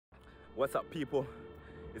What's up, people?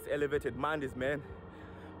 It's Elevated Mondays, man.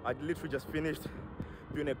 I literally just finished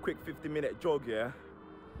doing a quick 50-minute jog, yeah.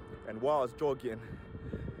 And while I was jogging,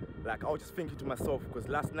 like, I was just thinking to myself, because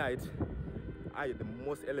last night I had the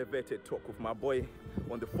most elevated talk with my boy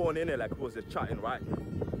on the phone, innit? Like, we was just chatting, right?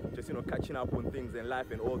 Just, you know, catching up on things in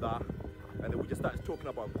life and all that. And then we just started talking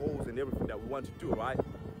about goals and everything that we want to do, right?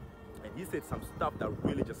 And he said some stuff that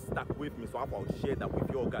really just stuck with me, so I thought I would share that with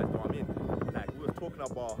you guys, you know what I mean? Like, we were talking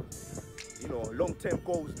about, you know, long-term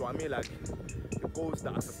goals, you know what I mean? Like, the goals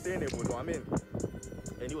that are sustainable, you know what I mean?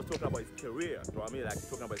 And he was talking about his career, you know what I mean? Like, he's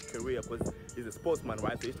talking about his career because he's a sportsman,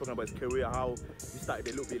 right? So he's talking about his career, how he started a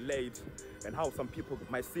little bit late, and how some people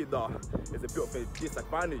might see that as a bit of a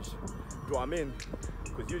disadvantage, you know what I mean?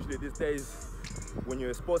 Because usually these days, when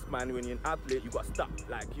you're a sportsman, when you're an athlete, you got to start,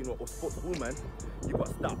 like, you know, or sportswoman, you got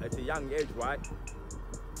to start at a young age, right?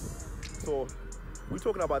 So we're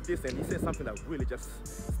talking about this, and he said something that really just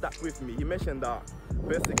stuck with me. He mentioned that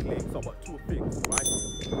basically it's about two things, right?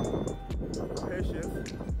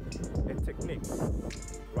 Patience and technique,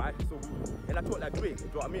 right? So, and I totally agree, do you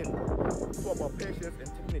know what I mean? It's all about patience and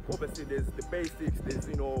technique. Obviously, there's the basics, there's,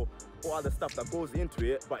 you know, all other stuff that goes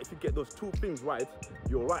into it, but if you get those two things right,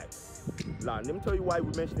 you're right. Now, let me tell you why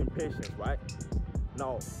we're mentioning patience, right?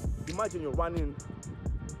 Now, imagine you're running,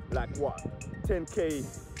 like, what, 10K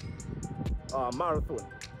marathon.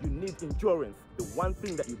 You need endurance. The one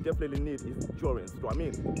thing that you definitely need is endurance, do you know what I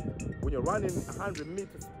mean? When you're running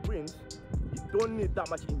 100-meter sprint, you don't need that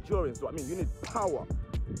much endurance, do you know what I mean? You need power,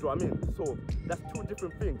 do you know what I mean? So that's two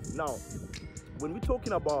different things. Now, when we're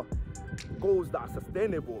talking about goals that are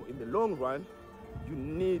sustainable in the long run, you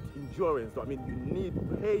need endurance, do you know what I mean? You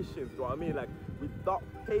need patience, do you know what I mean? Like, without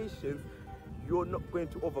patience, you're not going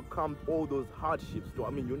to overcome all those hardships, do you know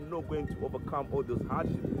what I mean? You're not going to overcome all those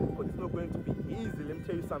hardships, but it's not going to be easy. Let me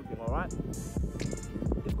tell you something, all right?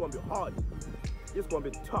 It's going to be hard. It's going to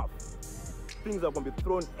be tough. Things are going to be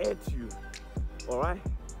thrown at you, all right?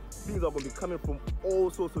 Things are going to be coming from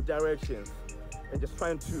all sorts of directions and just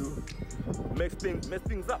trying to mess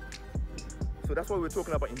things up. So that's why we're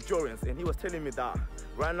talking about endurance. And he was telling me that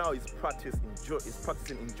right now he's practicing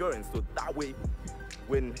endurance. So that way,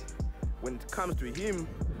 when it comes to him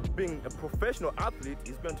being a professional athlete,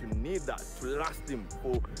 he's going to need that to last him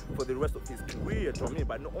for the rest of his career, do you know what I mean?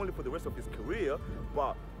 But not only for the rest of his career,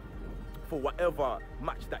 but for whatever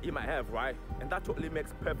match that he might have, right? And that totally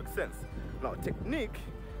makes perfect sense. Now, technique,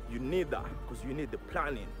 you need that because you need the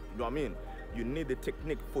planning, you know what I mean? You need the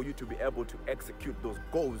technique for you to be able to execute those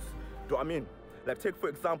goals, do you know what I mean? Like, take for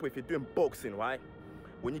example, if you're doing boxing, right?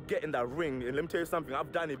 When you get in that ring, and let me tell you something,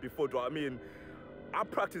 I've done it before, do you know what I mean? I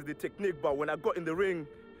practiced the technique, but when I got in the ring,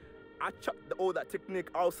 I chucked all that technique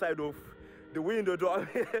outside of the window, do you know what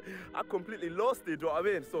I mean? I completely lost it, do you know what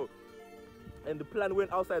I mean? So, and the plan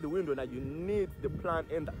went outside the window. Now you need the plan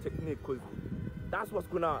and that technique because that's what's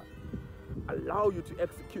gonna allow you to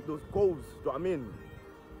execute those goals, do you know what I mean?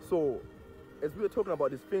 So, as we were talking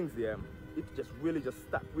about these things here, it just really just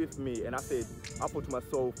stuck with me, and I said, I thought to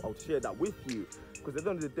myself, I'll share that with you. Because at the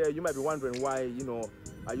end of the day, you might be wondering why, you know,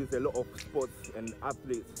 I use a lot of sports and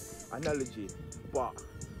athletes analogy, but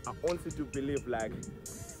I honestly do believe, like,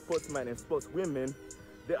 sportsmen and sportswomen,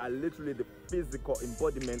 they are literally the physical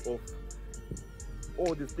embodiment of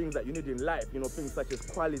all these things that you need in life, you know, things such as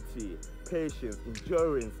quality, patience,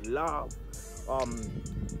 endurance, love,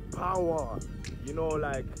 power, you know,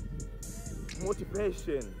 like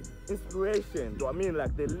motivation, inspiration, do you know what I mean?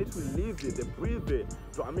 Like, they literally live it, they breathe it, do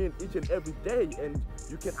you know what I mean, each and every day, and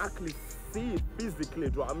you can actually see it physically,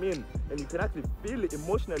 do you know what I mean? And you can actually feel it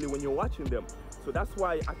emotionally when you're watching them. So that's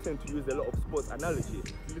why I tend to use a lot of sports analogy.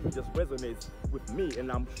 It really just resonates with me, and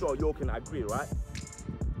I'm sure you all can agree, right?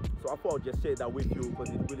 So I thought I'd just share that with you because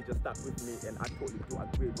it really just stuck with me, and I totally do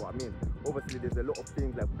agree, do you know what I mean? Obviously, there's a lot of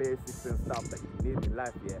things like basics and stuff that you need in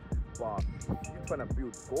life, yeah, but if you're trying to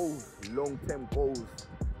build goals, long-term goals,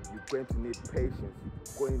 you're going to need patience.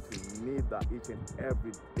 You're going to need that each and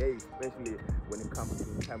every day, especially when it comes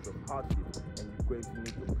to in terms of hardship. And you're going to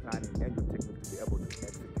need your planning and your technique to be able to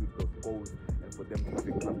execute those goals and for them to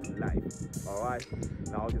actually come to life. All right.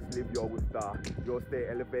 Now I'll just leave you all with you all stay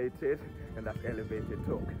elevated, and that's elevated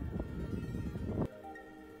talk.